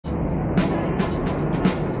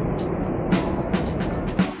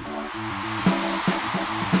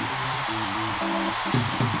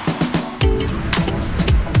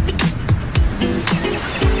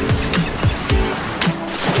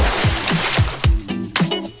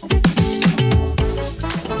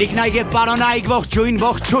Տիկնայք և պարոնայք ողջույն,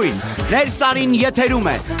 ողջույն, Նers Արին եթերում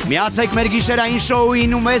է, միացեք մեր գիշերային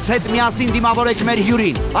շոուին ու մեզ հետ միասին դիմավորեք մեր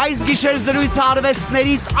հյուրին, այս գիշեր զրույցը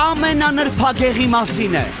արվեստներից ամենանրբագեղի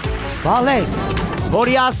մասին է, բալետ,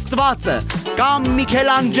 որի աստվածը կամ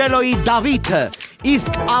Միքելանջելոյի Դավիթը,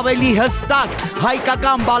 իսկ ավելի հստակ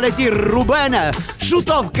հայկական բալետի Ռուբենը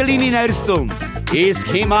շուտով կլինի ներսում, իսկ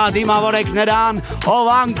հիմա դիմավորեք նրան, ով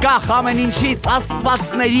անկախ ամեն ինչից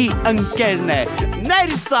աստվածների ընկերն է,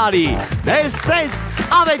 Նers Ari, Ներս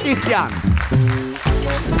Ավետիսյան։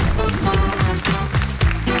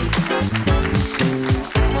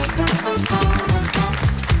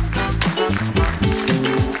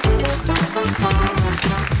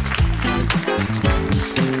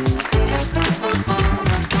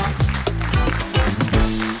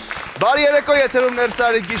 Բարի երեկո, եթերում Նers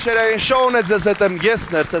Ari գիշերային շոուն է, ձեզ հետ եմ ես,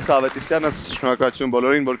 Ներս Ավետիսյանը, շնորհակալություն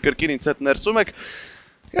բոլորին, որ կրկին ինձ հետ ներսում եք,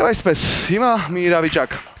 և այսպես, հիմա մի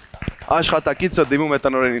իրավիճակ, աշխատակիցը դիմում է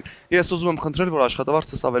տնօրենին, ես ուզում եմ խնդրել, որ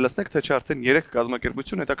աշխատավարձս ավելացնեք, թե չէ արդեն 3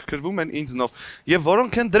 կազմակերպություն հետաքրքրվում են ինձնով, և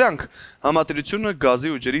որոնք են դրանք, համատիրությունը,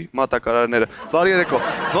 գազի ու ջրի մատակարարները։ Բարի երեկո,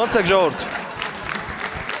 ոնց եք ժողովուրդ։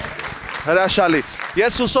 Հրաշալի,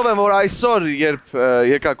 ես հուսով եմ, որ այսօր, երբ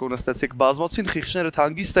եկաք ու նստեցիք բազմոցին, խիղճները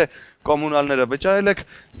հանգիստ է, կոմունալները վճարել եք,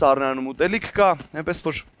 սառնանում ուտելիք կա, այնպես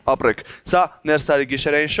որ ապրեք։ Սա Ners Ari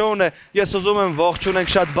գիշերային շոուն է, ես ուզում եմ ողջունենք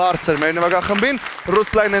շատ բարձր մեր նվագախմբին,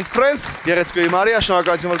 Ruslan and Friends, Գեղեցկուհի Մարիա,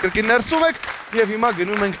 շնորհակալություն, որ կրկին ներսում եք, և հիմա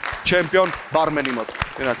գնում ենք չեմպիոն բարմենի մոտ։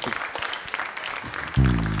 Գնացինք։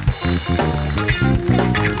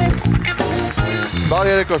 Բարի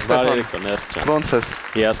երեկո, Ստեփան։ Բարի երեկո, Ներս ջան։ Ոնց ես։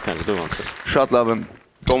 Հիասքանչ, դու ոնց ես։ Շատ լավ եմ։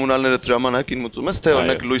 Կոմունալները ժամանակին մուծում ես, թե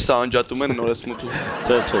օրինակ լույսը անջատում են, նոր ես մուծում։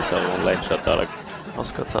 Չէ, սա օնլայն շատ արագ։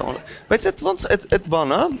 Հասկացա։ Բայց այդ ոնց այդ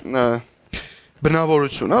բանը,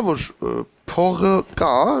 բնավորություն է, որ փողը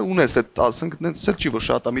կա, ունես այդ, ասենք, նենց էլ չի, որ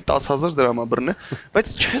շատ է, մի 10,000 դրամաբրն է, բայց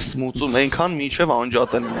չես մուծում, այնքան մինչև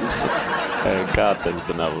անջատեն լույսը։ Կա այդպես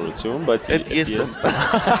բնավորություն, բայց Այդ ես եմ։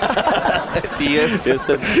 Ես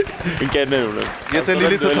դե ընկերներ ունեմ։ Եթե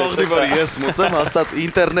Լիլիթը թողնի, որ ես մուծեմ, հաստատ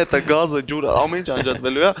ինտերնետը, գազը, ջուրը, ամեն ինչ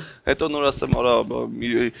անջատվելու է, հետո նոր ասեմ, արա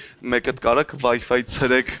մեկը կարաք Wi-Fi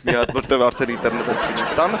ցրեք, մի հատ որտեղ արդեն ինտերնետը չի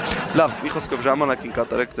տանը։ Լավ, մի խոսքով ժամանակին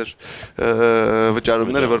կատարեք ձեր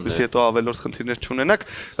վճարումները, որպեսզի հետո ավելորդ խնդիրներ չունենաք։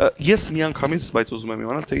 Ես միանգամից, բայց ուզում եմ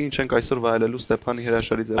իմանալ, թե ինչ ենք այսօր վայելելու Ստեփանի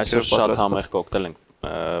հրաշալի ձեռքերով պատրաստած։ Այսօր շատ համեղ կոկտեյլ ենք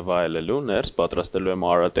վայելելու, Ներս, պատրաստելու եմ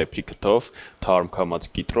արատեպրի քթով, թարմ քամած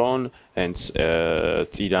կիտրոն, հենց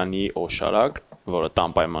ծիրանի օշարակ, որը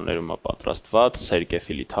տան պայմաններում է պատրաստված,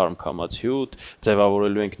 սերկեֆիլի թարմ քամած հյութ,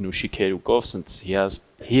 ձևավորելու ենք նուշի քերուկով, սենց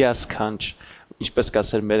հիասքանչ, ինչպես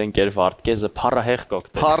կասել մեր ընկեր Վարդգեզը, փառահեղ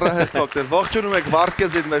կոկտեյլ։ Փառահեղ կոկտեյլ, ողջունում եք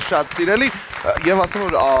Վարդգեզին մեր շատ սիրելի, եւ ասեմ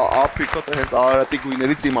որ ապրիկոտը հենց արարատի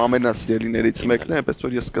գույներից իմ ամենասիրելիներից մեկն է, այնպես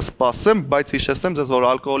որ ես կսպասեմ, բայց հիշեցնեմ ձեզ, որ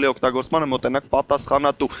ալկոհոլի օգտագործմանը մոտենակ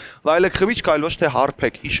պատասխանատու։ Վայելեք խմիչք, այլ ոչ թե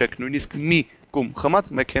հարբեք, հիշեք, նույնիսկ մի կում խմած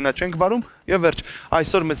մեքենա չենք վարում եւ վերջ։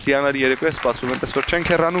 Այսօր մեզ հիանալի երեկո է սպասում, այնպես որ չենք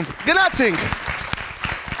հեռանում։ Գնացինք։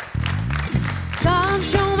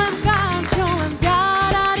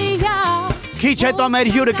 Քիչ հետո մեր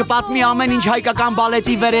հյուրը կպատմի ամեն ինչ հայկական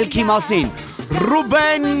բալետի վերելքի մասին։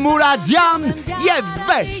 Ռուբեն, Մուրադյան և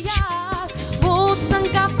վերջ։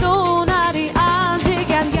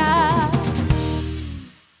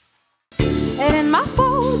 It ain't my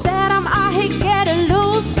fault that I'm out here getting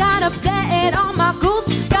loose. Gotta play it on my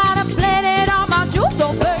goose. Gotta play it on my juice.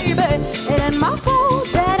 Oh baby, it ain't my fault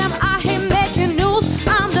that I'm out here making news.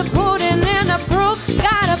 I'm the pudding in the proof.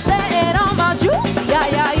 Gotta play it on my juice. Yeah,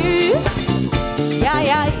 yeah, yeah. Yeah,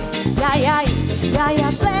 yeah, yeah, yeah, yeah,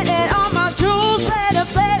 yeah. Play it on my juice.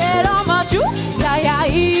 Play it on my juice. Yeah, yeah,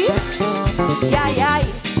 yeah. Yeah, yeah,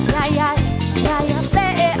 yeah, yeah, yeah, yeah.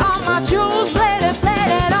 Play it on my juice. Play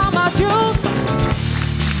it on my juice.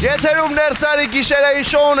 Եթերում Ners Ari գիշերային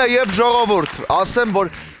շոուն է եւ ժողովուրդ, ասեմ որ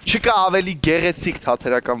չկա ավելի գեղեցիկ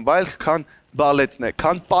թատերական վայել, քան բալետն է,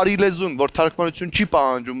 քան պարիլեզուն, որ թարգմանություն չի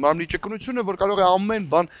պահանջում, մարմնի ճկունությունը, որ կարող է ամեն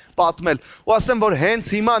բան պատմել։ Ու ասեմ որ հենց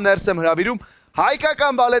հիմա Ներս եմ հրավիրում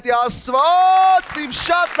հայկական բալետի աստված, իմ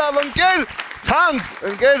շատ լավ ընկեր, թանկ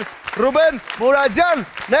ընկեր Ռուբեն Մուրադյան,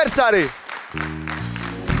 Ners Ari։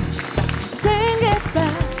 Sing it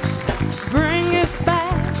back, bring it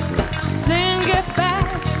back, sing it back,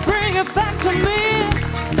 bring it back to me.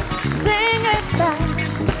 Sing it back,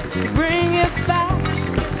 bring it back,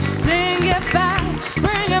 sing it back,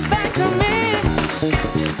 bring it back to me.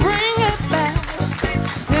 Bring it back,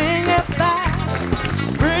 sing it back,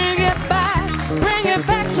 bring it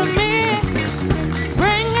back to me.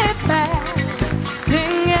 Bring it back,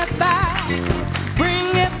 sing it back, bring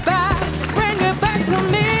it back to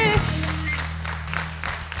me.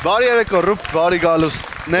 Բարի երեկո, Ռուբ, բարի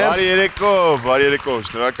գալուստ։ Բարի երեկո,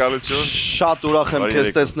 շնորհակալություն։ Շատ ուրախ եմ քեզ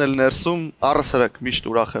տեսնել ներսում, առհասարակ միշտ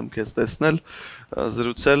ուրախ եմ քեզ տեսնել,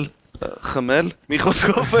 զրուցել, խմել, մի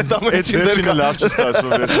խոսքով այդ ամենը ներքին լավ չի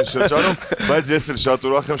ստացվում վերջին շրջանում, բայց ես էլ շատ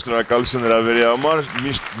ուրախ եմ, շնորհակալություն հրավերի համար,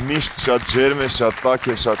 միշտ շատ ջերմ է, շատ տաք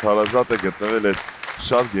է, շատ հարազատ է գտնվել այս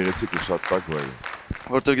շատ գեղեցիկ ու շատ տաք վայրում։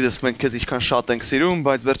 Որտեղ գիտես մենք քեզ ինչքան շատ ենք սիրում,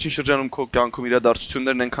 բայց վերջին շրջանում քո կյանքում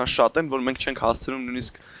իրադարձություններն այնքան շատ են, որ մենք չենք հասցնում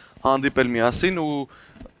նույնիսկ հանդիպել միասին ու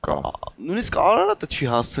նույնիսկ Արարատը չի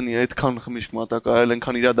հասցնի այդքան խմիչք մատակարարել,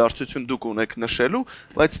 այնքան իրադարձություն դուք ունեք նշելու,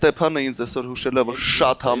 բայց Ստեփանը ինձ այսօր հուշել է, որ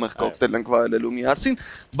շատ համեղ կոկտեյլ ենք վայելելու միասին,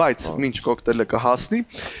 բայց մինչ կոկտեյլը կհասնի,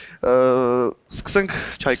 սկսենք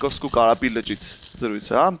Չայկովսկու Կարապի լճից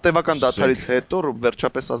զրույցը, հա, տևական դադարից հետո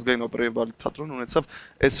վերջապես ազգային օպերայի բալետ թատրոնը ունեցավ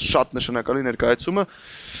այս շատ նշանակալի ներկայացումը,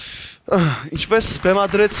 ինչպես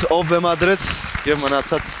բեմադրեց, ով բեմադրեց եւ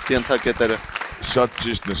մնացած ենթակետերը։ Շատ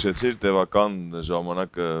ճիշտ նշեցիր, տևական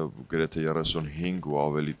ժամանակը գրեթե 35 ու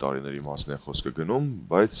ավելի տարիների մասն է խոսքը գնում,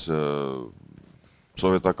 բայց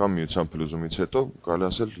սովետական միության փլուզումից հետո կարելի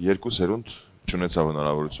ասել 2 սերունդ չունեցավ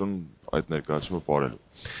հնարավորություն այդ ներկայացումը ապրելու։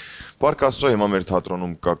 Պարկ Աստծո հիմա մեր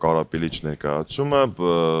թատրոնում կա Կարապիլիչ ներկայացումը,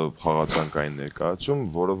 խաղացանկային ներկայացում,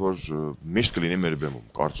 որը որ միշտ կլինի մեր բեմում,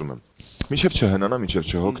 կարծում եմ։ Մինչև չհնանա, մինչև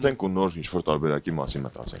չհոգնենք ու նոր ինչ-որ տարբերակի մասին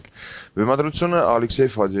մտածենք։ Բեմադրությունը Ալեքսեյ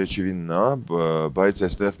Ֆադիեչևինն է, բայց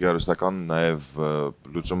այստեղ գեղարվեստական նաև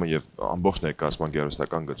լուծումը եւ ամբողջ ներկայացման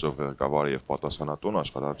գեղարվեստական գծով ղեկավարը եւ պատասխանատուն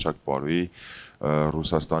աշխարհարչակ Պարուի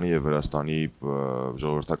Ռուսաստանի եւ Վրաստանի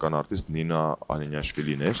ժողովրդական արտիստ Նինա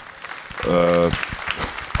Անենյաշվիլին էր։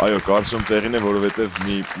 Այո, կարծում տեղին է, որովհետև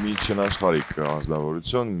մի չնաշխարհիկ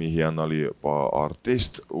անձնավորություն, մի հիանալի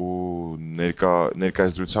արտիստ ու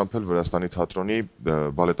ներկայացությամբ էլ Վրաստանի թատրոնի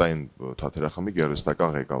բալետային թատերախմբի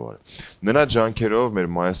գեղարվեստական ղեկավարը։ Նրա ջանքերով, մեր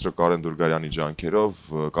մայեստրո Կարեն Դուրգարյանի ջանքերով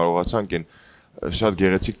կարողացանք այն շատ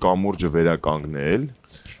գեղեցիկ կամուրջը վերականգնել։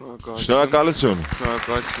 Շնորհակալություն։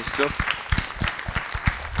 Շնորհակալություն։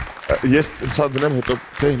 Ես սա դնեմ հետո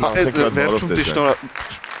թե հիմա ասենք այդ բարով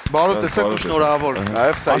տեսակ։ Բարով տեսակ ու շնորհավոր։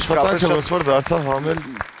 Նաև սա իսկապես շատ որ դարձավ համել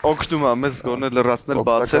օգնում է մեզ գոնե լրացնել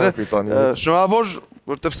բացերը։ Շնորհավոր,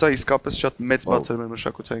 որտեվ սա իսկապես շատ մեծ բաց էր մեր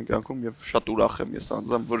մշակութային կյանքում եւ շատ ուրախ եմ ես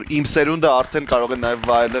անձամբ, որ իմ սերունդը արդեն կարող է նաև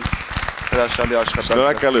վայելել հրաշալի աշխատանք։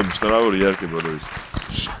 Շնորհակալ եմ, շնորհավոր իհարկե բոլորիս։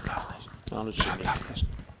 Շատ լավ։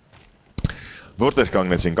 Որտեղ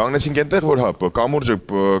կանգնեցինք այնտեղ, որ հա, կամուրջը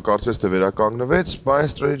կարծես թե վերականգնվեց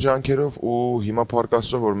մայեստրոյի ջանքերով ու հիմա Փառք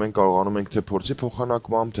Աստծո, որ մենք կարողանում ենք թե փորձի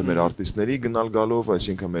փոխանակմամբ, թե մեր արտիստների գնալ գալով,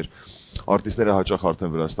 այսինքն մեր արտիստները հաճախ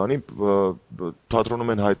արդեն Վրաստանի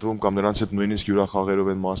թատրոնում են հայտնվում կամ նրանց հետ նույնիսկ յուրախաղերով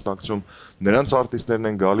են մասնակցում, նրանց արտիստներն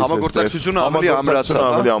են գալիս համագործակցությունը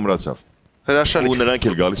ավելի ամրացավ։ Հրաշալի։ Ու նրանք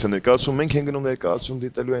էլ գալիս են ներկայացում, մենք ենք գնում ներկայացում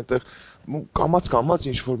դիտելու այնտեղ կամած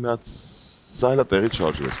ինչ որ մի հատ սա էլ տեղի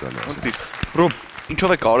չարժվեց գալի ասել։ Ռոբ,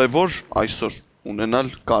 ինչով է կարևոր այսօր ունենալ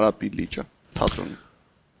Կարապի լիճը թատրոնում։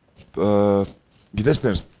 Գիտես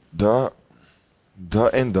Ներս, դա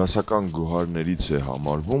այն դասական գոհարներից է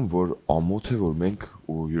համարվում, որ ամոթ է, որ մենք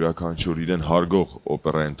ու յուրաքանչյուր իրեն հարգող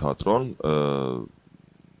օպերային թատրոն,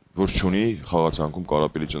 որ չունի խաղացանկում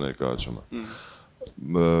Կարապի լիճը ներկայացումը։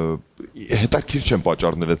 Հետաքրքիր չեն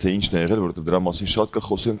պատճառները, թե ինչն է եղել, որովհետև դրա մասին շատ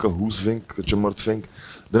կխոսենք, կհուզվենք, կճմրթվենք,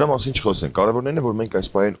 դրա մասին չխոսենք։ Կարևորն է, որ մենք այս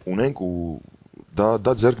պահին ունենք ու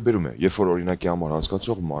դա ձեռք բերում է, երբ որ օրինակի համար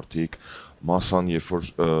հասկացող մարդիկ, մասան, երբ որ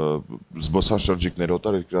զբոսաշրջիկներ,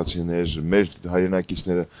 օտարերկրացիներ, մեր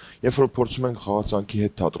հայրենակիցները, երբ որ փորձում են խաղացանքի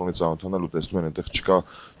հետ թատրոնից ծանոթանալ ու տեսնում են այնտեղ չկա,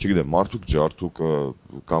 չգիտեմ, մարդուկ ջարդուկը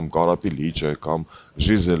կամ Կարապի լիճը կամ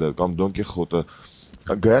Ժիզելը կամ Դոն Կիխոտը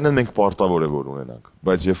Գայանը մենք պարտավոր է որ ունենանք,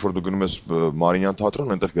 բայց երբ որ դու գնում ես Մարինյան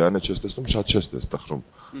թատրոն, այնտեղ Գայանը չես տեսնում, շատ չես տես տխրում։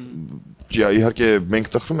 Իհարկե մենք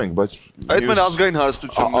տխրում ենք, բայց այդ մեր ազգային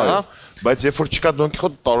հարստությունն է, հա։ Բայց երբ որ չկա Դոն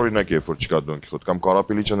Կիխոտ, տարօրինակ է, երբ որ չկա Դոն Կիխոտ կամ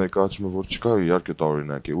Կարապի լիճը ներկայացումը որ չկա, իհարկե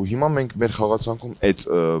տարօրինակ է։ Ու հիմա մենք մեր խաղացանկում այդ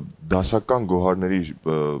դասական գոհարների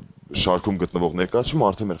շարքում գտնվող ներկայացումը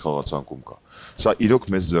արդեն մեր խաղացանկում կա։ Սա իրոք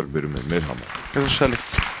մեծ ձեռքբերում է մեր համար։ Հրաշալի։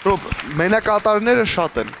 Ռոբ, մենակատարները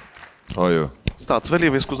շատ են։ Այո։ Ստացվել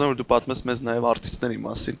եւ ես կուզեմ որ դու պատմես մեզ նաեւ արտիստների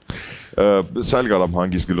մասին։ Սա էլ գալամ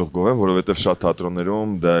հանգիստ գլուխ գովեմ, որովհետեւ շատ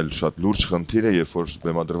թատրոններում դա էլ շատ լուրջ խնդիր է, երբ որ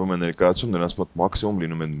բեմադրվում է ներկայացում, նրանց մոտ մաքսիմում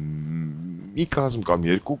լինում են մի կազմ կամ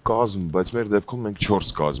երկու կազմ, բայց մեր դեպքում մենք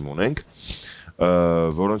 4 կազմ ունենք,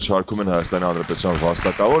 որոնց շարքում են Հայաստանի Հանրապետության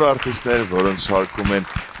վաստակավոր արտիստներ, որոնց շարքում են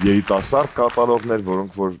երիտասարդ կատարողներ,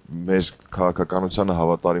 որոնք որ մեր քաղաքականությանը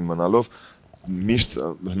հավատարիմ մնալով միշտ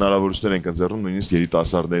հնարավորություններ են ընձեռում նույնիսկ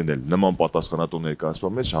երիտասարդներն էլ նման պատասխանատու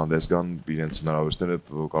ներկայացման մեջ հանդես գան իրենց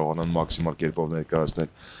հնարավորությունները կարողանան մաքսիմալ կերպով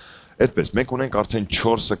ներկայացնել։ Այդպես, մենք ունենք արդեն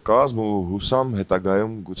 4 կազմ ու հուսամ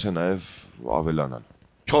հետագայում գուցե նաև ավելանան։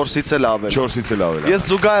 4-ից էլ ավել։ 4-ից էլ ավելանան։ Ես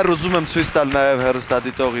զուգահեռ ուզում եմ ցույց տալ նաև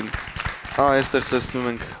հեռուստադիտողին։ Այստեղ տեսնում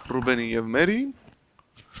ենք Ռուբենին եւ Մերին։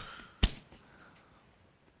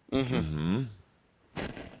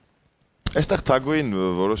 Այստեղ Թագոյին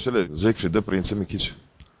որոշել է Զեգֆրիդը պրինցը մի քիչ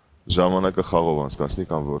ժամանակը խաղով անցկացնի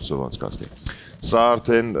կամ որսով անցկացնի։ Սա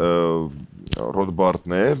արդեն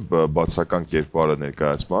Ռոդբարտն է, բացական կերպարը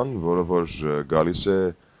ներկայացման, որը որ գալիս է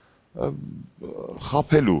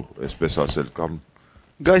խափելու, այսպես ասել, կամ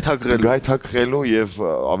գայթակղելու եւ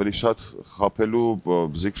ավելի շատ խափելու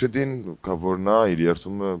Զիգֆրիդին, որ նա իր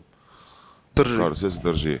երթումը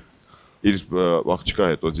դրժի իր աղջկա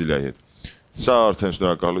հետ, Օձիլիայի հետ։ Սա արդեն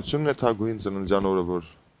շնորհակալությունն է Թագուհին ծննդյան օրը, որ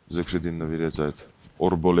Զիգֆրիդին նվիրեց այդ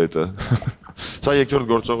օրբոլետը։ Սա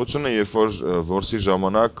երկրորդ գործողությունն է, երբ որ որսի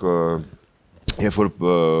ժամանակ, երբ որ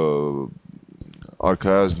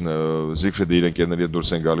արքայազն Զիգֆրիդը իր ընկերների հետ դուրս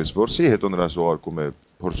են գալիս որսի, հետո նրանց ուղարկում է,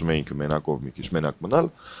 փորձում է ինքը մենակով մի քիչ մենակ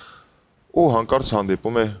մնալ, ու հանկարծ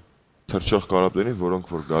հանդիպում է թռչող կարապներին, որոնք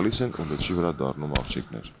որ գալիս են ու լճի վրա դառնում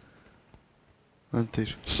աղջիկներ։ Ընտիր։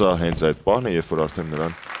 Սա հենց այդ պահն է, երբ որ արդեն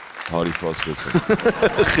նրան հարիվացրեցին։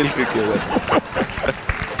 Խելքը կերել։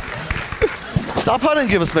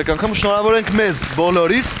 Տափանենք եւս մեկ անգամ, շնորհավորենք մեզ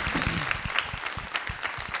բոլորիս։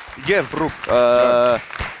 Եվ Ռուբ,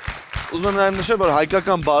 ուզում եմ նաև նշել, որ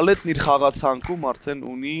հայկական բալետն իր խաղացանկում արդեն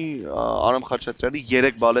ունի Արամ Խաչատրյանի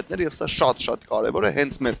 3 բալետներ եւ սա շատ կարեւոր է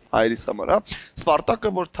հենց մեզ հայերիս համար, հա։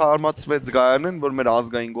 Սպարտակը, որ թարմացվեց Գայանեն, որ մեր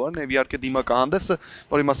ազգային գոհարն է, եւ իհարկե դիմակահանդեսը,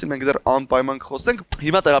 որի մասին մենք դեռ անպայման կխոսենք։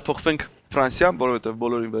 Հիմա տեղափոխվենք Ֆրանսիա, որովհետեւ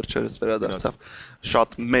բոլորին վերջերս վերադարձավ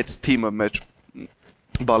շատ մեծ թիմը մեր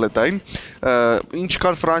բալետային։ Ինչ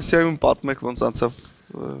կար Ֆրանսիայում, պատմեք ոնց անցավ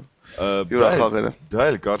հյուրախաղերը։ Դա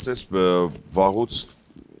էլ կարծես վաղուց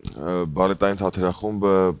բալետային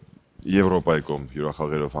թատերախումբը Եվրոպայի կողմ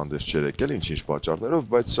հյուրախաղերով հանդես չէր եկել, ինչ-ինչ պատճառներով,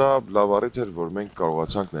 բայց սա լավ առիթ էր, որ մենք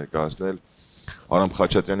կարողացանք ներկայացնել Արամ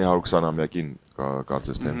Խաչատրյանի 120-ամյակին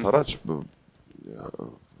կարծես նենց առաջ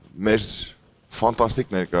մեր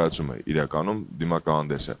ֆանտաստիկ ներկայացումը իրականում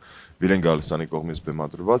դիմակահանդեսը Վիլեն Գալստյանի կողմից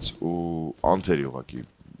բեմադրված ու անթերի ուղղակի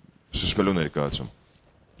շշմելու ներկայացում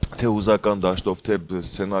թե ուզական դաշտով, թե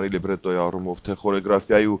սցենարի լիբրետոյի առումով, թե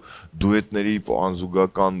խորեգրաֆիայի ու դուետների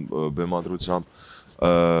անզուգական բեմադրությամբ,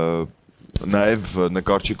 նաև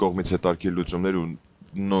նկարչի կողմից հետարքիր լուծումներ ու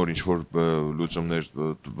նոր ինչ-որ լուծումներ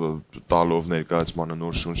տալով ներկայացմանը,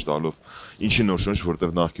 նոր շունչ տալով, ինչի նոր շունչ,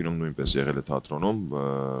 որտեղ նախկինում նույնպես եղել է թատրոնում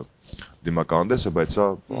դիմակահանդեսը, բայց սա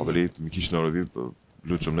ավելի մի քիչ նորովի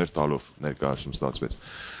լուծումներ տալով ներկայացում ստացվեց։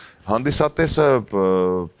 Հանդիսատեսը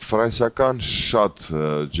ֆրանսիական շատ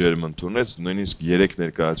ջերմ ընդունեց, նույնիսկ 3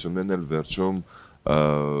 ներկայացումներն էլ վերջում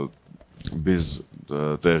biz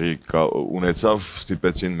տեղի ունեցավ,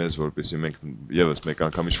 ստիպեցին մեզ, որպեսզի մենք եւս մեկ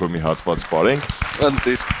անգամ ինչ-որ մի հատված πάρենք։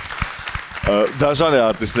 Ընտիր։ Դաժան է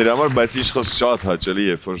արտիստների համար, բայց ինչ խոսք շատ հաճելի,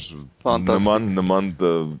 երբ որ նման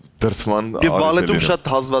դրդման Եվ բալետում շատ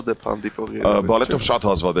հազվադեպ հանդիպող երևի։ Բալետում շատ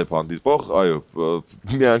հազվադեպ հանդիպող, այո,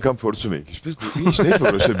 մի անգամ փորձում ենք, ինչն է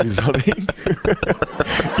որոշել biz անենք։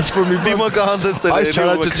 Ինչ-որ մի դիմակահանդեսներ այս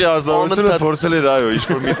չարաճճի ազնվությունը փորձել էր, այո,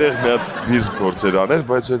 ինչ-որ միտեղ մի հատ biz փորձեր անել,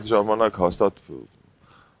 բայց այդ ժամանակ հաստատ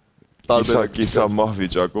կիսամահ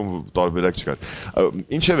վիճակում տարբերակ չկար։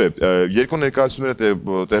 Ինչևէ, երկու ներկայացումները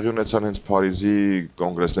տեղի ունեցան հենց Փարիզի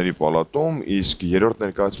կոնգրեսների պալատում, իսկ երրորդ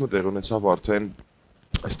ներկայացումը տեղի ունեցավ արդեն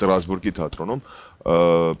Ստրասբուրգի թատրոնում,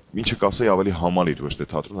 ինչը կասեի ավելի համալիր, ոչ թե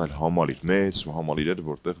թատրոն, այլ համալիր, մեծ համալիր էր,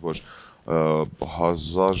 որտեղ որ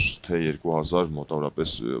 1000 թե 2000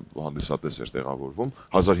 մոտավորապես հանդիսատես էր տեղավորվում,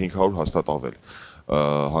 1500 հաստատ ավել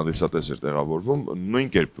հանդիսատես էր տեղավորվում,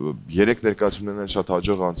 նույն կերպ 3 ներկայացումներն են շատ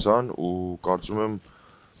հաջող անցան ու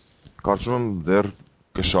կարծում եմ դեռ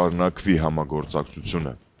կշարունակվի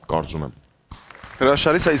համագործակցությունը, կարծում եմ։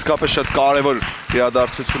 Հրաշալի, սա իսկապես շատ կարևոր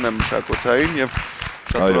իրադարձություն է մշակութային եւ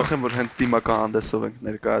շատ ուրախ եմ, որ հենց դիմակահանդեսով ենք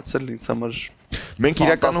ներկայացել, ինձ համար Մենք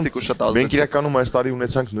իրականում այս տարի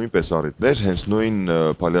ունեցանք նույնպես առիթներ, հենց նույն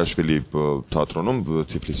Փալիաշվիլի թատրոնում,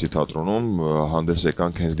 Թիֆլիսի թատրոնում հանդես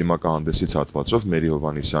եկանք հենց դիմակահանդեսից հատվածով Մերի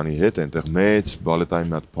Հովհաննիսյանի հետ, այնտեղ մեծ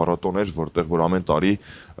բալետային մի հատ փառատոն էր, որտեղ որ ամեն տարի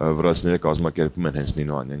վրացիները կազմակերպում են հենց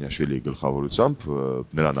Նինո Անյանյաշվիլիի գլխավորությամբ,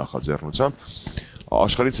 նրա նախաձեռնությամբ,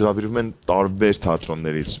 աշխարհից հրավիրվում են տարբեր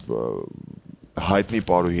թատրոններից հայտնի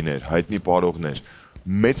պարուհիներ, հայտնի պարողներ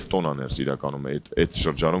մեծ տոնաներ իրականում է այդ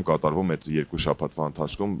շրջանում կատարվում այդ 2 շաբաթվա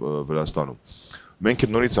ընթացքում Վրաստանում։ Մենք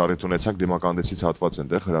նորից առիթ ունեցանք դիմականդեցից հատված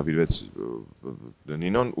այնտեղ հրավիրվեց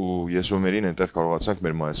Նինոն ու ես ու Մերին այնտեղ կարողացանք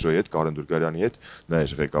մեր մայստրոյի հետ, Կարեն Դուրգարյանի հետ, նա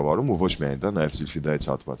էր ղեկավարում ու ոչ միայն դա, նաև Սիլֆիդայից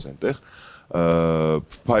հատված այնտեղ։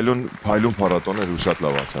 Փայլուն փառատոն էր ու շատ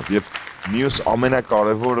լավ անցավ։ Եվ մյուս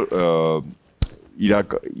ամենակարևոր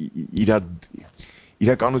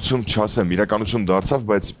իրականություն չասեմ, իրականություն դարձավ,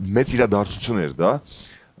 բայց մեծ իրադարձություն էր դա։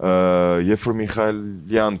 Երբ որ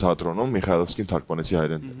Միխայելյան թատրոնում, Միխայելովսկին թարգմանեցի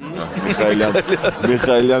հայերեն,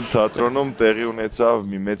 Միխայելյան թատրոնում տեղի ունեցավ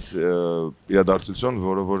մի մեծ իրադարձություն,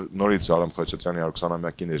 որը որ նորից Արամ Խաչատրյանի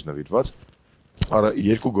 120-ամյակին էր նվիրված,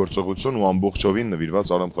 երկու գործողություն ու ամբողջովին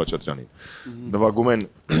նվիրված Արամ Խաչատրյանին։ Նվագում են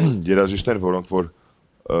երաժիշտներ, որոնք որ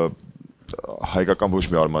հայկական ոչ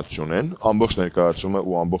մի արմատ չունեն, ամբողջ ներկայացումը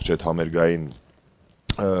ու ամբողջ այդ համերգային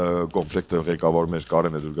կոմպլեկտը ղեկավարում էր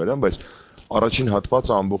Կարեն Դուրգարյան, բայց առաջին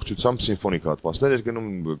հատվածը ամբողջությամբ սիմֆոնիկ հատվածներ էր գնում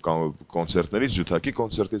կոնցերտներից, ջութակի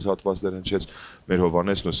կոնցերտից հատվածներ հնչեց, մեր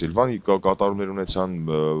Հովանեսն ու Սիլվան կատարումներ ունեցան,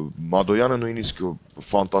 Մադոյանը նույնիսկ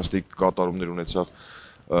ֆանտաստիկ կատարումներ ունեցավ,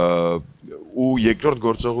 ու երկրորդ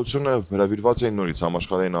գործողությունը հրավիրված էին նորից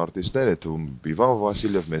համաշխարհային արտիստներ, այդ Իվան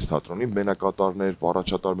Վասիլև, մեծ թատրոնի մենակատարներ,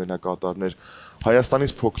 առաջատար մենակատարներ,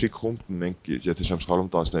 Հայաստանից փոքրիկ խումբ, մենք եթե չեմ սխալվում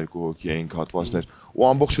 12 հոգի էինք հատվածներ, ու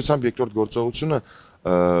ամբողջությամբ երկրորդ գործողությունը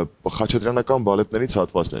խաչատրյանական բալետներից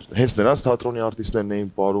հատվածներ։ Հենց նրանց թատրոնի արտիստներն էին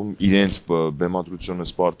ապարում իրենց բեմադրությունը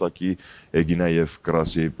Սպարտակի, Էգինա եւ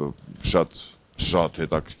Կրասի շատ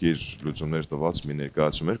հետաքրքիր լուծումներ տված մի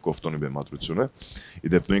ներկայացում էր Կոֆտոնի բեմադրությունը։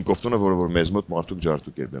 Իդեպ նույն Կոֆտոնը, որ մեզ մոտ մարդուկ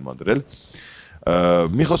ջարդուկ էր բեմադրել։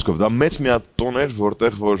 Մի խոսքով դա մեծ մի հատ տոն էր,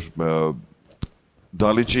 որտեղ որ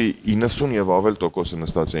դալիճի 90 եւ ավել տոկոսը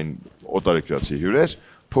նստած էին օտարերկրացի հյուրեր,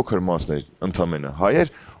 փոքր մասներ ընդամենը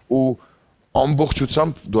հայեր ու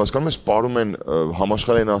ամբողջությամբ դու հասկանում ես, պարում են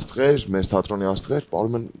համաշխարհային աստղեր, մեծ թատրոնի աստղեր,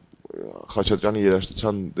 պարում են Խաչատրյանի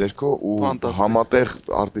երաժշտության ներքո ու համատեղ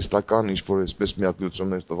արտիստական ինչ-որ այսպես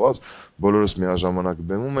միակլություններ տված, բոլորս միաժամանակ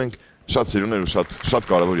բեմում ենք, շատ սիրուն էր ու շատ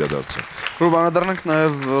կարևոր իրադարձություն։ Ռուբեն, անդրադառնանք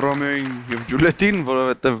նաև Ռոմեոյին եւ Ջուլիետին,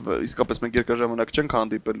 որովհետեւ իսկապես մենք երկար ժամանակ չենք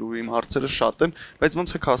հանդիպել ու իմ հարցերը շատ են, բայց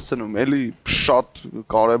ոնց եք հասցնում, էլի շատ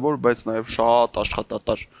կարևոր, բայց նաև շատ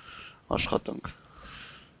աշխատատար աշխատանք։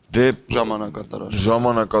 Դե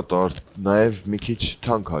ժամանակատար, նաև մի քիչ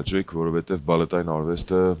թանկ հաճույք, որովհետեւ բալետային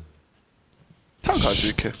արվեստը թանկ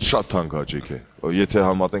հաճույք է։ Շատ թանկ հաճույք է։ Եթե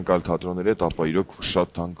համատենք այլ թատրոնների հետ, ապա իրոք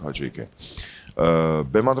շատ թանկ հաճույք է։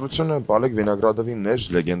 Բեմադրությունը Բալեկ Վինոգրադովին էր,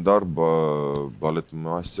 լեգենդար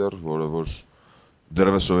բալետմաստեր, որը որ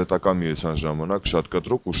դեռևս սովետական միության ժամանակ շատ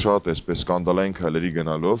կտրուկ ու շատ այսպես սկանդալային քայլերի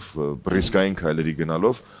գնալով, ռիսկային քայլերի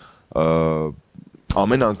գնալով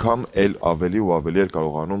ամեն անգամ էլ ավելի ու ավելի էր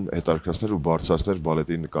կարողանում հետաքրքրացնել ու բարձրացնել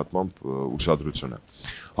բալետի նկատմամբ ուշադրությունը։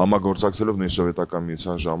 Համագործակցելով նույն սովետական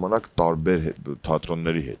միության ժամանակ տարբեր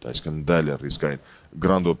թատրոնների հետ, այսինքն դա էլ էր ռիսկային,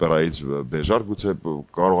 Grand Opera-ից Բեժար գուցե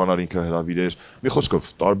կարողանար ինքը հրավիրեր, մի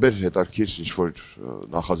խոսքով տարբեր հետաքրքիր ինչ-որ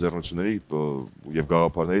նախաձեռնությունների եւ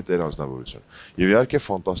գաղափարների տեր անձնավորություն։ Եվ իհարկե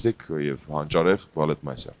ֆանտաստիկ եւ հանճարեղ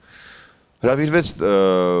բալետմայստեր։ Հրավիրվեց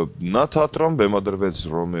նա թատրոն, բեմադրվեց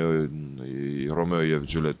Ռոմեո եւ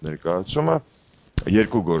Ջուլիետ ներկայացումը,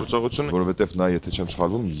 երկու գործողություն, որովհետեւ նա, եթե չեմ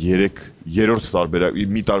սխալվում, 3-րդ տարբերակ,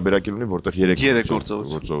 մի տարբերակ ունի, որտեղ 3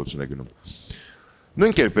 գործողություն է գնում։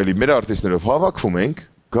 Նույն կերպ էլի մեր արտիստներով հավաքվում ենք,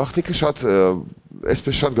 գաղտնիքը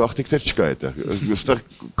այսպես շատ գաղտնիքներ չկա այդտեղ։ Այստեղ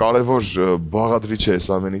կարևոր բաղադրիչ է այս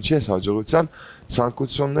ամեն ինչի, այս հաջողության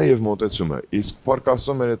ցանկությունն է եւ մոտեցումը։ Իսկ փառք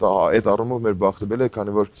Աստծո մեր այդ առումով մեր բախտը բել է,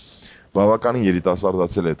 քանի որ բավականին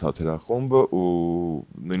երիտասարդացել է թատերախումբը ու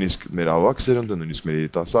նույնիսկ մեր ավակ սերունդը, նույնիսկ մեր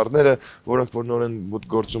երիտասարդները, որոնք որ նոր են մուտք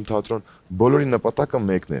գործում թատրոն, բոլորի նպատակը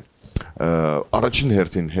մեկն է։ Առաջին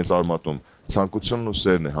հերթին հենց արմատում ցանկությունն ու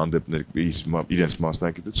սերն է հանդեպ իրենց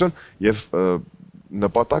մասնագիտություն եւ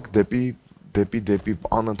նպատակ դեպի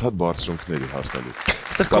անընդհատ բարձրունքների հասնելու։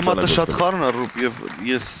 Այստեղ կամատը շատ խառն է Ռուբ եւ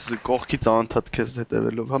ես կողքից անընդհատ քեզ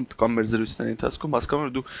հետևելով համ կամ մեր զրույցների ընթացքում հասկանում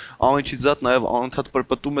եմ դու ամենից զատ նաեւ անընդհատ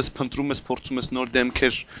պրպտում ես, փնտրում ես, փորձում ես նոր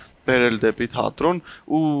դեմքեր բերել դեպի թատրոն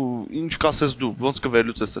ու ինչ կասես դու, ոնց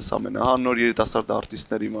կվերլուծես այս ամենը, հա նոր երիտասարդ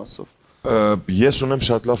արտիստների մասով։ Ես ունեմ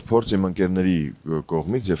շատ լավ փորձ իմ ընկերների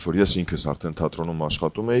կողմից, երբ որ ես ինքս արդեն թատրոնում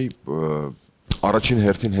աշխատում էի, առաջին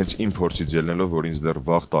հերթին հենց իմ փորձից ելնելով, որ ինձ դեռ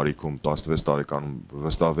վաղ տարիքում 16 տարեկանում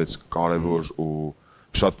վստահվեց կարևոր ու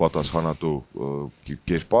շատ պատասխանատու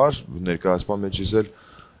կերպար ներկայացման մեջ իզել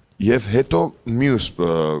եւ հետո մյուս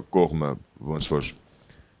կողմը ոնց որ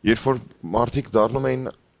երբ որ մարդիկ դառնում էին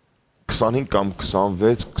 25 կամ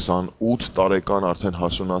 26, 28 տարեկան արդեն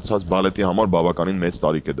հասունացած բալետի համար բավականին մեծ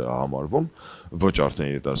տարիք է դա համարվում, ոչ արդեն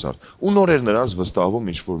երիտասարդ։ Ու նոր էր նրանց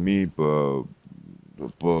վստահվում ինչ որ մի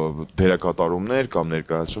դերակատարումներ կամ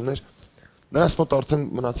ներկայացումներ, նրանց մոտ արդեն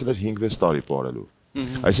մնացել էր 5-6 տարի պարելու։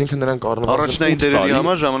 Այսինքն նրանք առաջնային դերերի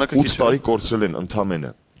համար ժամանակը քիչ 8 տարի կորցրել են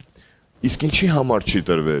ընդամենը։ Իսկ ինչի համար չի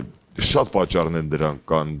տրվել։ Շատ պատճառներ են դրանք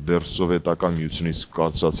կան դեռ սովետական միությունից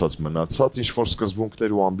կարծրացած մնացած ինչ որ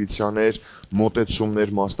սկզբունքներ ու ամբիցիաներ,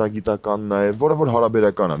 մոտեցումներ, մասնագիտական նաև, որը որ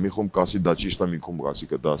հարաբերական է, մի խումբ կասի դա ճիշտ է, մի խումբ կասի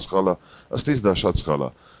կը դա սխալ է, ըստ իս դա շատ սխալ է։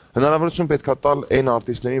 Հնարավորություն պետք է տալ այն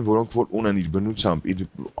արտիստներին, որոնք որ ունեն իր բնությամբ, իր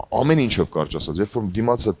ամեն ինչով կարճ ասած, երբ որ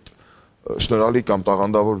դիմացը շնորհալի կամ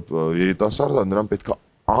տաղանդավոր երիտասարդ է, նրան պետք է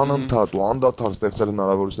անընդհատ ու անդադար ստեղծել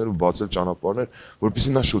հնարավորություններ ու բացել ճանապարհներ,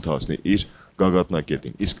 որպեսզի նա շուտ հասնի իր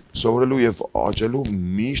գագաթնակետին։ Իսկ սովորելու եւ աճելու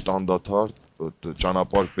միշտ անդադար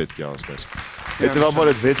ճանապարհ պետք է անցնես։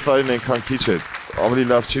 Հետևաբար այդ 6 տարին այնքան քիչ է, ավելի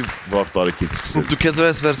լավ չի վաղ տարիքից սկսել։ Դու քեզ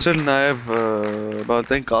վրա ես վերցրել նաեւ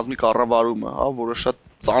բալտային կազմի կառավարումը, հա, որը շատ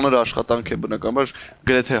ծանր աշխատանք է բնականաբար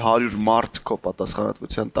գրեթե 100 մարդ քո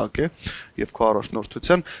պատասխանատվության տակ է եւ քո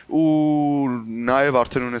առաջնորդության ու նաեւ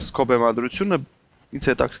արդեն ունես քո բեմադրությունը ինձ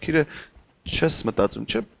հետաքրքիր է չես մտածում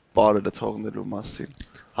չէ բարերը թողնելու մասին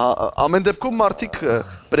հա ամեն դեպքում մարդիկ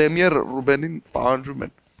պրեմիեր Ռուբենին պահանջում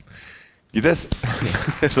են գիտես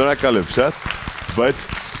շնորհակալ եմ շատ բայց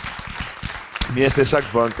մի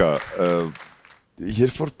տեսակ բան կա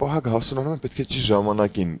երբ որ պահակ հասունանում է պետք է ճիշտ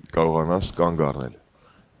ժամանակին կարողանաս կանգ առնել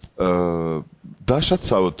դա շատ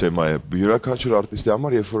ցավոտ թեմա է յուրաքանչյուր արտիստի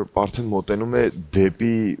համար երբ որ արդեն մոտենում է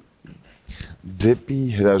դեպի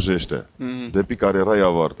հրաժեշտը, դեպի կարիերայի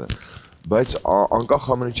ավարտը, բայց անկախ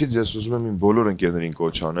ամեն ինչից ես ուզում եմ իմ բոլոր ընկերներին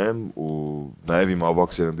կոչ անեմ ու նաև իմ ավագ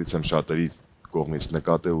սերնդից եմ շատերի կողմից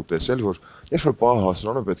նկատել ու տեսել, որ երբ որ պահը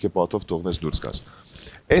հասունանում պետք է պատով թողնես դուրս գաս։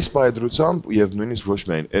 Այս պայդրությամբ եւ նույնիսկ ոչ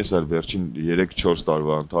միայն այս այլ վերջին 3-4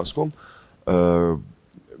 տարվա ընթացքում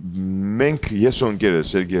մենք ես ու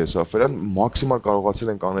ընկերս Սերգեյ Սաֆարյան մաքսիմալ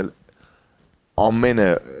կարողացել ենք անել ամենը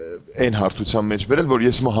այն հարթության մեջ բերել, որ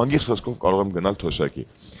ես հիմա հանգիստ խոսքով կարող եմ գնալ թոշակի։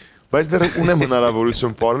 Բայց դեռ ունեմ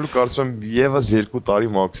հնարավորություն ապրելու, կարծում եմ եւս 2 տարի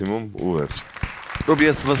մաքսիմում ու վերջ։ Ռոբ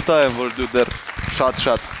ես վստահ եմ, որ դու դեռ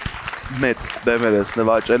շատ մեծ բեմեր ես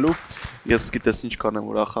նվաճելու։ Ես գիտես ինչքան եմ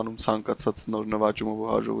ուրախանում ցանկացած նոր նվաճումով ու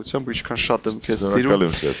հաջողությամբ, ինչքան շատ եմ քեզ սիրում։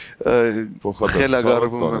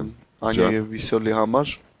 Խելագարվում եմ Անյա եւ Վիսոլի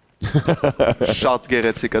համար։ Շատ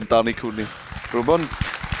գեղեցիկ ընտանիք ունի։ Ռուբեն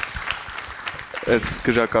այս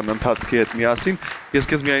գրական ընթացքի հետ միասին ես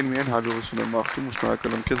քեզ միայն հաջողություն եմ մաղթում ու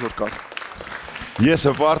շնորհակալ եմ քեզ որ կաս։ Ես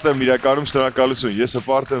հպարտ եմ իրականում շնորհակալություն։ Ես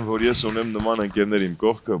հպարտ եմ որ ես ունեմ նման ընկերներ իմ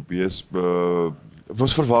կողքը։ Ես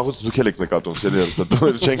ոնց որ վաղուց դուք եք նկատում սերիալը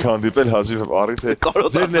չենք հանդիպել հազիվ առիթ է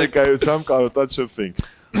ձեր ներկայությամբ կարոտած շփվենք։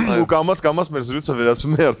 Ու կամած մեր զրույցը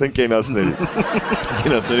վերածվում է արդեն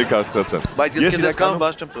կենասների քաղցրացան։ Բայց ես քեզ կան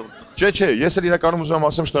բաց չեմ թողնում։ Չէ, ես էլ իրականում ուզում եմ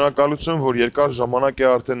ասեմ շնորհակալություն, որ երկար ժամանակ է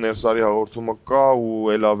արդեն Նers Ari հաղորդումը կա ու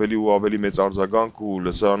էլ ավելի մեծ արձագանք ու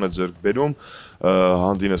լսարանը ձեռք բերում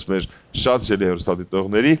հանդինս մեր շատ սիրելի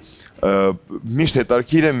հեռուստադիտողների միշտ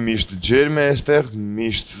հետաքրքիր է, միշտ ջերմ է այստեղ,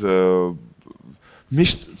 միշտ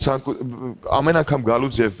ամեն անգամ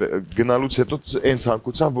գալուց եւ գնալուց հետո այն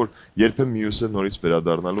ցանկությամբ որ երբեմն մյուսը նորից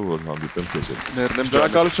վերադառնալու որ հանդիպեմ քեզ հետ։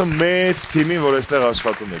 Շնորհակալություն մեծ թիմին որ այստեղ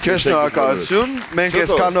աշխատում եք։ Քեզ շնորհակալություն։ Մենք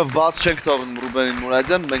այսքանով բաց չենք թողնում Ռուբենին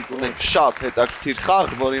Մուրադյան, մենք ունենք շատ հետաքրքիր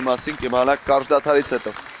խաղ, որի մասին կիմանաք կարճ դադարից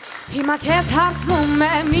հետո։ Հիմա քեզ հարցնում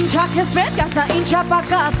եմ, ինչա քեզ պետք է, սա ինչա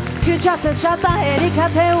պակաս, քիչա թե շատ է, հերիքա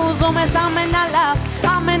թե ուզում ես ամենալավ,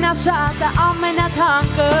 ամենաշատը,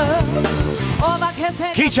 ամենաթանկը, ով է քեզ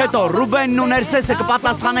հետ։ Քիչ հետո Ռուբենն ու Ներսեսը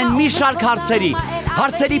կպատասխանեն մի շարք հարցերի։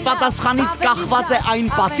 Հարցերի պատասխանից կախված է այն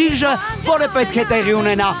պատիժը, որը պետք է տեղի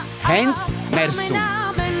ունենա հենց Ներսում։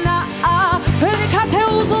 Հերիքա թե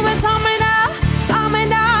ուզում ես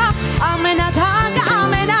ամենաթանկը,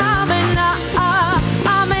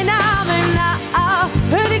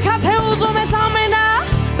 հերիքա թե ուզում ես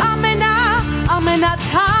ամենաթանկը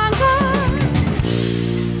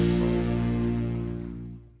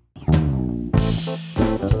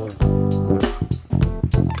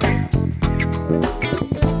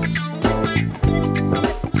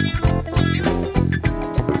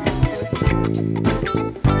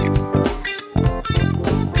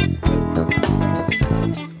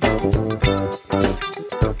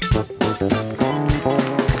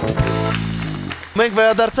Մենք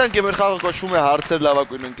վերադարձանք եւ մեր խաղը կոչվում է հարցեր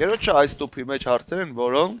լավագույն ընկերոջը, այս տուփի մեջ հարցեր են,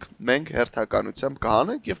 որոնք մենք հերթականությամբ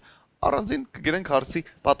կհանենք եւ առանձին կգրենք հարցի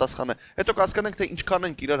պատասխանը։ Հետո կհասկանանք թե ինչքան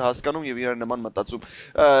ենք իրար հասկանում եւ իրար նման մտածում։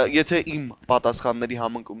 Եթե իմ պատասխանների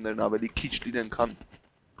համընկումներն ավելի քիչ լինեն, քան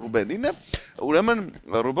Ռուբենին է, ուրեմն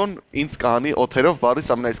Ռուբեն ինձ կհանի օթերով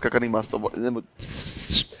բարիս ամենաիսկական իմաստով։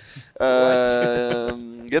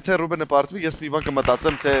 Եթե Ռուբենը պարտվի, ես մի բան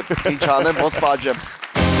կմտածեմ, թե ինչ անեմ, ոնց պատժեմ։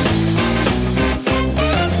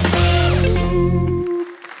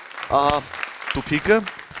 Ահա, տուփիկը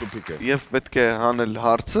Տուփիկը։ եւ պետք է հանել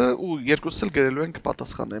հարցը ու երկուսս էլ գրելու ենք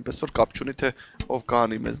պատասխանը, այնպես որ կապ չունի թե ով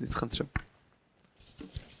կհանի մեզնից, խնդրեմ։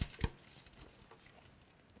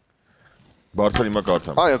 Բարձր հիմա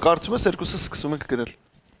կարդամ։ Այո, կարծում ես երկուսս սկսում ենք գրել։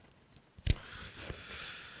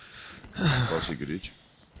 Բացի գրիչ։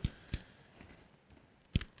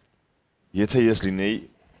 Եթե ես լինեի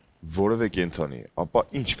որևէ կենդանի, ապա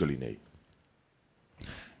ինչ կլինեի։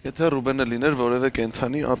 Եթե Ռուբենը լիներ որևէ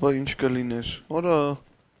կենդանի, ապա ինչ կլիներ։ Օրա,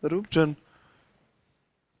 Ռուբ ջան։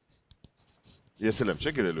 Ես էլ եմ,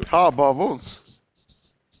 չէ՞ գրելու։ Հա, բա ոնց։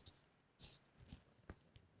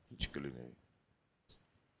 Ինչ կլինեի։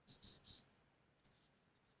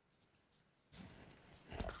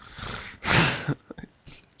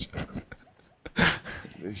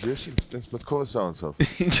 Ես ինձ մտքովս անցավ։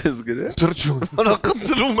 Ինչ ես գրել։ Թրջուն։ Անա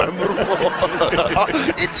խնդրում եմ Ռուբ։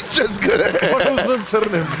 Ինչ ես գրել։ Որ ուզում եմ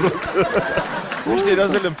թռնեմ պրոստը։ Ոչ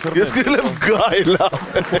երազել եմ թռնել։ Ես գրել եմ գայլա։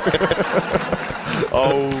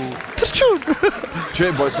 Աու։ Թրջուն։ Չէ,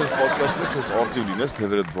 բայց այս պոդքասթը sense արծիվ լինես,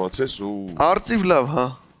 թևերդ բացես ու Արծիվ լավ, հա։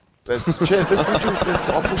 Տես, չէ, տես փոքր տես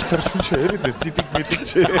ապուշ թրջուն չէ, էլի դե ցիտիկ միտիկ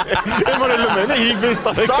չէ։ Էմորելում են 5-6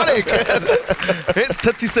 տարեկան։ Սարեք։ Հենց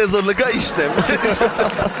թթի սեզոնը գա իշտեմ։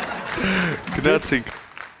 Գնացինք։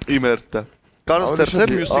 Իմ երթը։ Կարող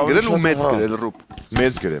ստերտել մյուսին գրել ու մեծ գրել Ռուբ։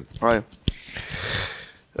 Մեծ գրեմ։ Այո։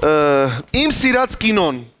 Իմ սիրած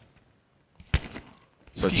կինոն։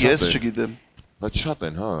 Ես չգիտեմ։ Բայց շատ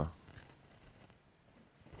են, հա։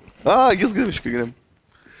 Ես գրեմ չգիտեմ։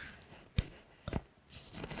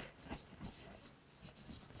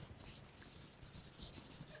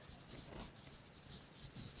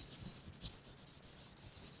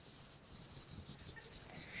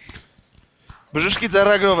 Բժշկի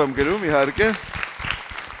ձեռագրով եմ գրում, իհարկե։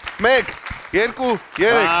 1, 2, 3։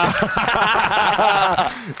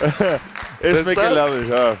 Այս մեկը լավ է,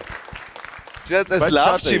 հա։ Չես, այս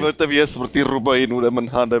լավ չի, որտեվ ես մրտի Ռուբային ուրեմն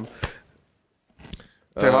հանեմ։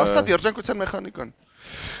 Թե հաստատ երջանկության մեխանիկան։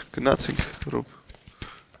 Գնացինք, Ռուբ։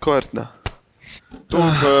 Քո երթն է։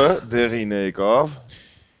 Տուփը դեղին եկավ։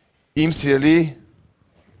 Իմ սիրելի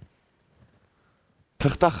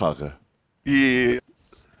թղթախաղը։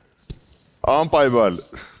 Անպայման։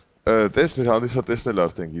 Տես մեր հանդիսատեսն էլ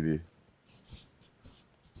արդեն գիտի։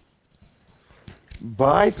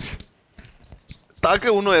 Բայց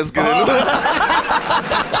Տակը ունո ես գրելու։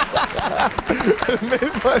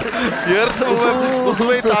 Երթը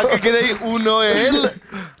ուզում էի տակը գրեի ունոել,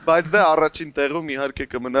 բայց դա առաջին տեղում իհարկե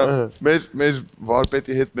կմնա։ մեր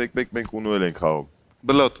վարպետի հետ մեկ մենք ունոել ենք խաղում։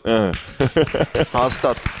 Բլոտ։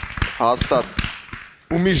 Հաստատ։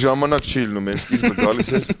 Ու մի ժամանակ չի լինում, ես սկիզբը գալիս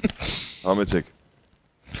ես, համեցեք։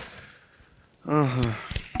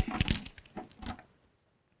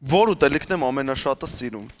 Որ ուտելիքն եմ ամենաշատը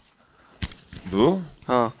սիրում։ Դու։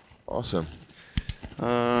 Հա։ Ասեմ։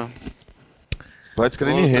 Բայց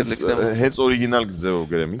կրինի հենց օրիգինալ ձևով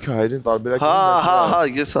գրեմ, ինքը հայերեն տարբերակ է։ Հա,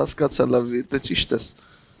 ես հասկացա լավ, դա ճիշտ ես։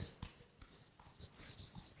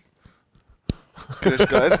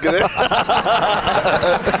 Գրեշկա ես գրել։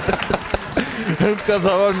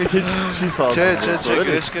 Հնդկազավար մի քիչ չի սազում։ Չէ,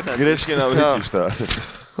 գրեշկեն է։ Գրեշկեն ավելի ճիշտ է։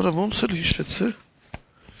 Հորա ոնց էլ հիշեց, է։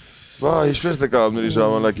 Բա, ինչպես նկարումների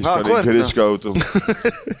ժամանակ իսկանի գրեչկա ուտում։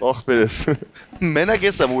 Ախպեր ես։ Մենակ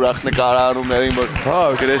ես եմ ուրախ նկարահանումներին, որ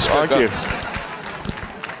գրեշկա կա։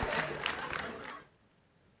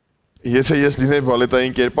 Եթե ես լինեի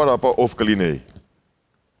բալետային կերպար, ապա ով կլինեի։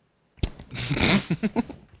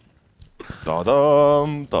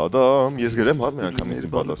 Տադամ, ես գրեմ հատ մի անգամ ինձ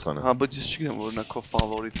պատասխանը։ Հա, բայց ես չգիտեմ, որ նա քո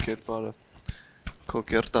ֆավորիտ կերպարը, քո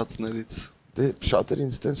կերտածներից։ Դե շատերը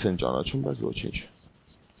ինձ տենց են ճանաչում, բայց ոչինչ։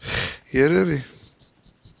 Երևի։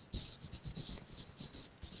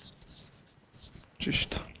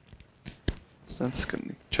 Ճիշտ։ Սենց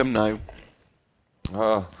կնի, չեմ նայում։ Հա։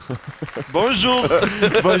 Bonjour,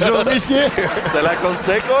 monsieur։ c'est la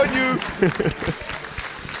conseil connu։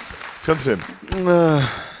 Խնդրեմ։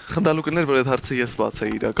 Խնդալու կներ, որ այդ հարցը ես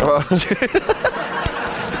բացեի իրական։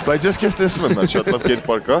 Բայց ես քեզ տեսնում եմ, շատ լավ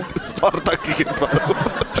կերպար կա։ Սպարտակի կերպարով։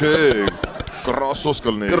 Չէ, կրասոս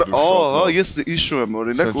կլներ։ Ահա, ես հիշում եմ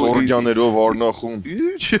օրինակ օրգյաներով առնախում։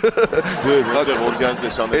 Ինչ։ Դե, որտեղ օրգյան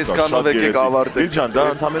տեսանեք կա։ Էսկանով եկեք ավարտեք։ Իլջան, դա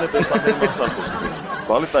ընդամենը տեսանելի մասնարկոս։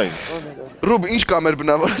 Բալետային։ Ռուբ, ինչ կա մեր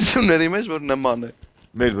բնավորությունների մեջ, որ նման է։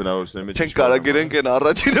 Մեր բնավորությունների մեջ։ Չենք կարա գրենք այն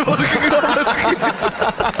առաջինը, որ կգրամենք։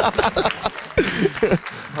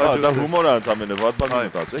 Հա, դա հումոր է ընդամենը, վատ բան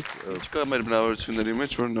մտածեք։ Ինչ կա մեր բնավորությունների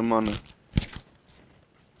մեջ, որ նման է։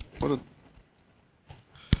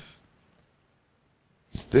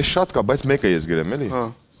 Դե շատ կա, բայց մեկը ես գրեմ, էլի։ Հա։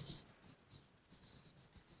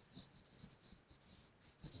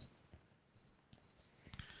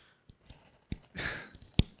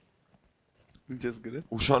 Ինչ ես գրել։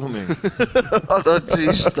 Ուշանում ենք։ Արա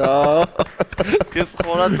ճիշտ է։ Ես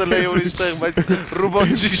խորացել էի ուրիշտեղ, բայց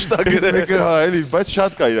Ռուբեն ճիշտ է գրել։ Մեկը հա, էլի, բայց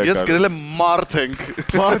շատ կա իրական։ Ես գրել եմ մարդ ենք։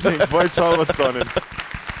 Մարդ ենք, բայց հավատ տանեն։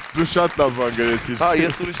 Դու շատ լավ բան գրեցիր։ Հա,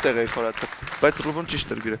 ես ուրիշտեղ էի խորացել, բայց Ռուբեն ճիշտ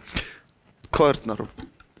էր գրել։ Քո երթն է Ռուբեն։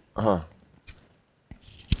 Ահա։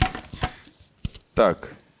 Так։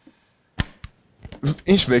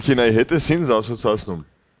 Ինչ մեքենայի հետ ես ինձ ասոցացնում։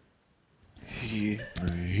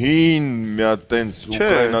 Հին մի հատ տենց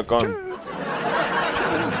ուկրաինական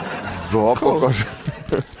զապակար։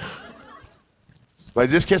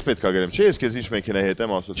 Բայց ես քեզ պետք է գրեմ, չէ՞, ես քեզ ինչ մեքենայի հետ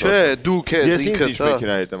եմ ասոցացնում։ Չէ, դու քեզ Ես ինձ ինքդ, ինչ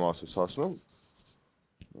մեքենայի հետ եմ ասոցացնում։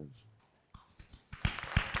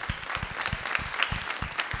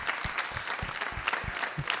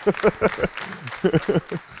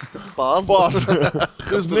 Բազ։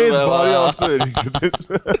 Ես մեծ բարի ավտո էր ինքդ։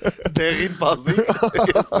 Դեղին բազի։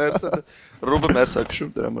 Ես Ներսը Ռուբեն Ներսը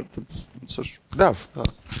քշում դրա համար տենց ոնց որ։ Լավ։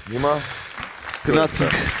 Հիմա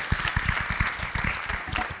Գնացինք։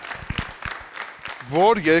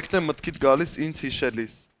 Որ երգն է մտքիդ գալիս ինձ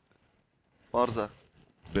հիշելիս։ Մարզա։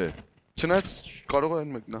 դե, Չնայած կարող է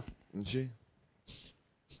այն մեկնա։ ինչի։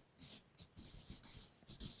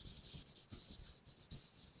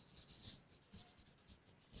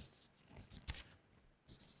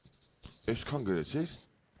 Այսքան գրեցիր։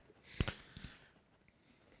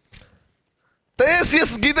 Տես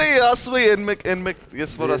ես գիտեի ասում էի այն մեկ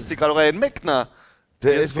ես որ ասի կարող է այն մեկն է։ Դե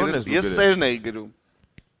ես ո՞րն ես դու Ես սերն էի գրում։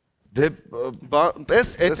 Դե Տես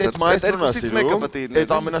այդ մայստրոնն է սիրում,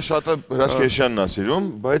 այդ ամենաշատը Հրաշքեշյանն է սիրում,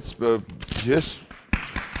 բայց ես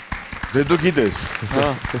դե դու գիտես։ Հա,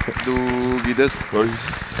 դու գիտես Որ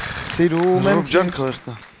սիրում եմ Ռուբեն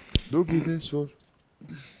քարտը։ Դու գիտես որ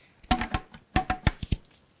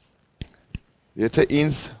Եթե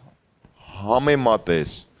ինձ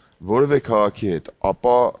համեմատես որևէ քաղաքի հետ,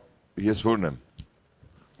 ապա ես որն եմ։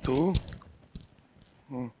 Դու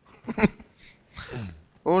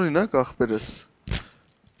Օրինակ ախպերս։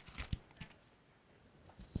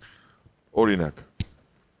 Օրինակ։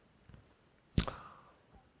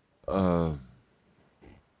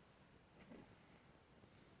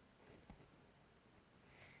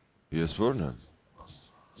 Ես որն եմ։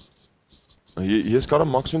 Ես կարող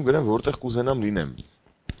մաքսիմում գրեմ որտեղ կուզենամ լինեմ։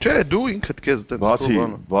 Չէ, դու ինքդ քեզ դենց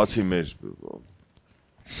Բացի մեր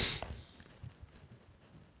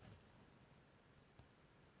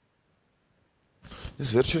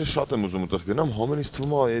Ես վերջերս շատ եմ ուզում այդտեղ գնամ, համենից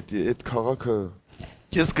թվում է այդ քաղաքը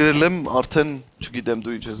Ես գրել եմ արդեն, չգիտեմ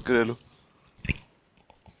դու ինչ ես գրելու։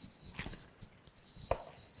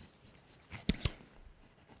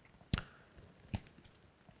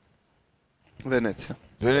 Վենեցիա։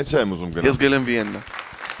 Վենեցիա եմ ուզում գնամ։ Ես գրել եմ Վիեննա։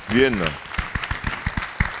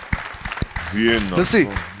 Վիեննա։ Լսի,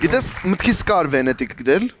 գիտես մտքիս կար Վենետիկ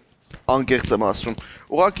գրել, անկեղծ եմ ասում։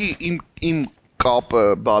 Ուղղակի իմ կապը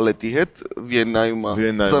բալետի հետ Վիեննայում է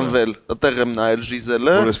ծնվել, այդտեղ եմ նայել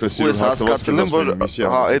Ժիզելը, ու ես հասկացել եմ, որ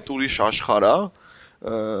հա, այդ ուրիշ աշխարհ է,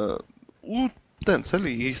 ու տենց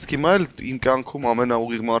էլի, իսկ հիմա էլ իմ կյանքում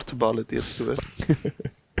ամենաուղիղ մարդը բալետի է ստուվել։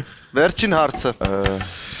 Վերջին հարցը։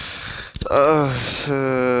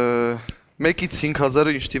 1-ից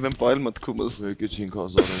 5000-ը ինչ թիվ եմ պայել մտքումս։ 1-ից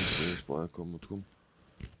 5000-ը ինչ պայել քո մտքում։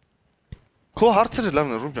 Քո հարցերը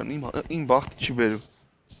լավն է, Ռուբեն, իմ բախտը չի բերում։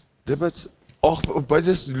 Դե բայց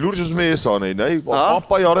ես լուրջ ուզում եմ ես անեի, նայ,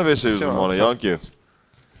 ապա արև ես ուզում անեի, անկեղծ։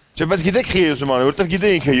 Չէ, բայց գիտեք խի ես ուզում անեի, որտեվ գիտե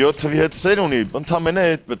ինքը 7 թվի հետ սեր ունի, ընդամենը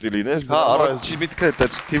այդ պետք է լիներ։ Հա, առաջի միտքը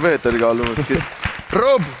այդ թիվը հետ էր գալու մտքից։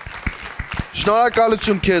 Ռոբ,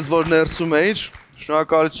 շնորհակալություն քեզ, որ ներսում էիր,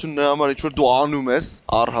 շնորհակալություն նրա համար, ինչ որ դու անում ես,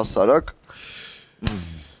 առհասարակ։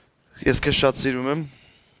 Ես քեզ շատ սիրում եմ։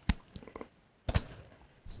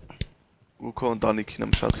 Ու քո ընտանիքին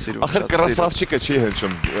եմ շատ սիրում։ Ախր կրասավչիկը չի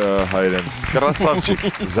հնչում հայերեն։ Կրասավչիկ,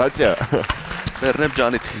 զատյա։ Վերնեբ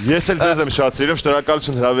ջանիդ։ Ես էլ ձեզ եմ շատ սիրում,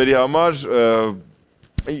 շնորհակալություն հրավերի համար։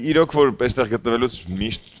 Իրոք որ այստեղ գտնվելուց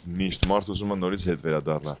միշտ մարդ ուզում է նորից հետ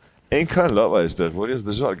վերադառնա։ Այնքան լավ է այստեղ, որ ես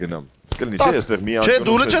դժվար գնամ։ Կլինի չէ այստեղ մի անգամ։ Չէ,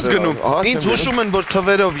 դու չես գնում։ Ինձ հուշում են, որ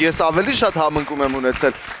թվերով ես ավելի շատ համընկում եմ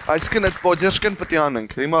ունեցել։ Այսինքն այդ պոդյեշկեն պետք է անենք։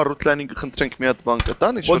 Հիմա Ռուտլանին կխնդրենք մի հատ բան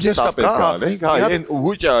կտան, ինչ որ ստավ կա։ Հա, այն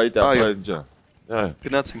ուղուճա այդ ապա։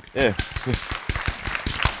 Գնացինք։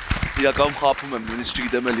 Իրականում խափում եմ, նույնիսկ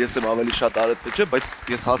չգիտեմ էլ ես եմ ավելի շատ արել թե չէ, բայց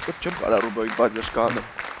ես հաստատ չեմ կարա Ռուբենի պոդյեշկա անեմ։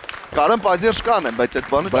 Կարեմ պոդյեշկա անեմ, բայց այդ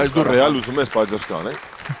բանը բայց դու ռեալ ուզում ես պոդյեշկա անես։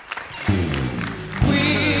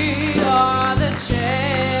 Are the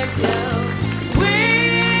champions. We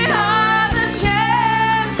are the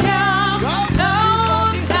champions. No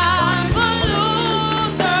time for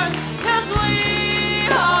losers, 'cause we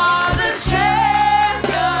are the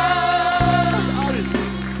champions.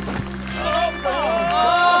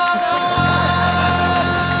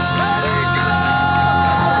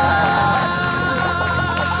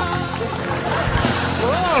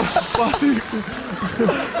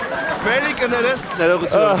 Մերիկը ներես,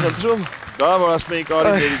 ներողություն խնդրում։ Դա որ ասում էինք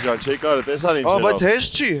Արի Տերի ջան, չէի կարը, տեսար ինչ եղավ։ Բայց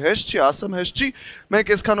հեշտ չի, ասեմ հեշտ չի։ Մենք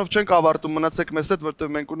այսքանով չենք ավարտում, մնացեք մեզ հետ, որտեղ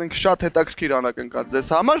մենք ունենք շատ հետաքրքիր անակնկալ ձեզ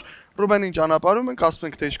համար։ Ռուբենին ճանապարհում ենք, ասում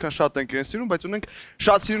ենք թե ինչքան շատ ենք իրեն սիրում, բայց ունենք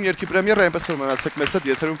շատ սիրուն երկի պրեմիերա, այնպես որ մնացեք մեզ հետ,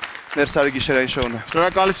 եթերում Նers Ari գիշերային շոուն է։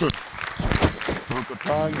 Շնորհակալություն։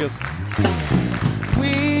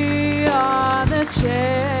 We are the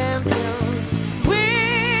champions.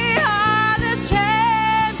 We are the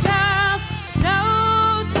champions.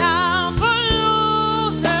 No time for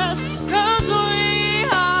losers, 'cause we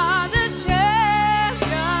are the champions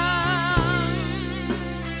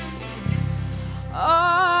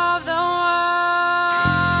of the world.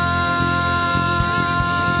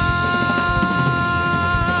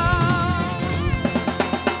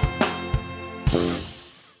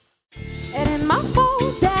 It ain't my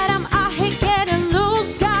fault that I'm out here getting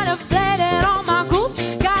loose. Gotta blend it on my goose.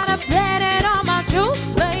 Gotta blend it on my juice,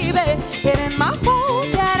 baby. It ain't my fault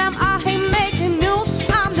that I'm out here making news.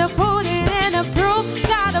 I'm the putting in the proof.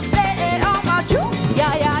 Gotta blend it on my juice.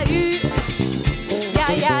 Yeah, yeah, yeah,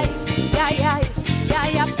 yeah, yeah, yeah, yeah,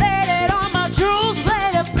 yeah. Blend it on my juice.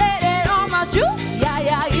 Blend it on my juice. Yeah,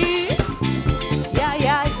 yeah, yeah, yeah,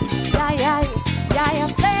 yeah, yeah, yeah, yeah, yeah.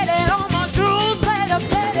 Blend it on my juice. Blend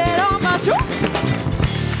it on my juice.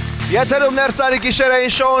 Եթերում Նers Ari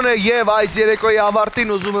գիշերային շոուն է եւ այս երեկոյի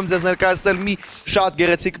ավարտին ուզում եմ ձեզ ներկայացնել մի շատ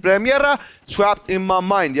գեղեցիկ պրեմիերա Trapped in My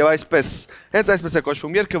Mind եւ այսպես հենց այսպես է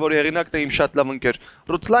կոչվում երգը, որի հեղինակն է իմ շատ լավ ընկեր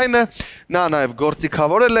Ռութլայնը, նա նաեւ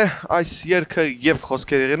գործիքավորել է այս երգը եւ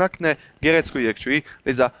խոսքերի հեղինակն է գեղեցկու երգչուհի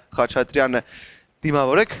Լիզա Խաչատրյանը։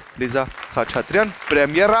 Դիմավորեք Լիզա Խաչատրյան,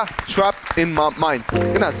 պրեմիերա Trapped in My Mind։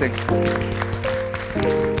 Գնացենք։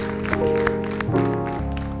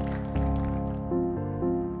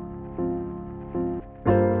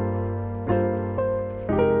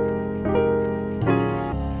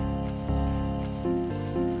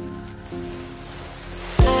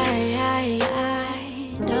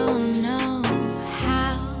 I don't know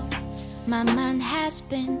how my mind has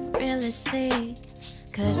been really sick,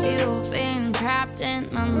 'cause you've been trapped in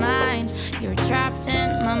my mind. You're trapped in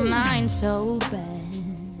my mind so bad.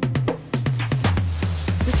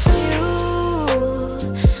 But you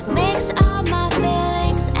mix all my feelings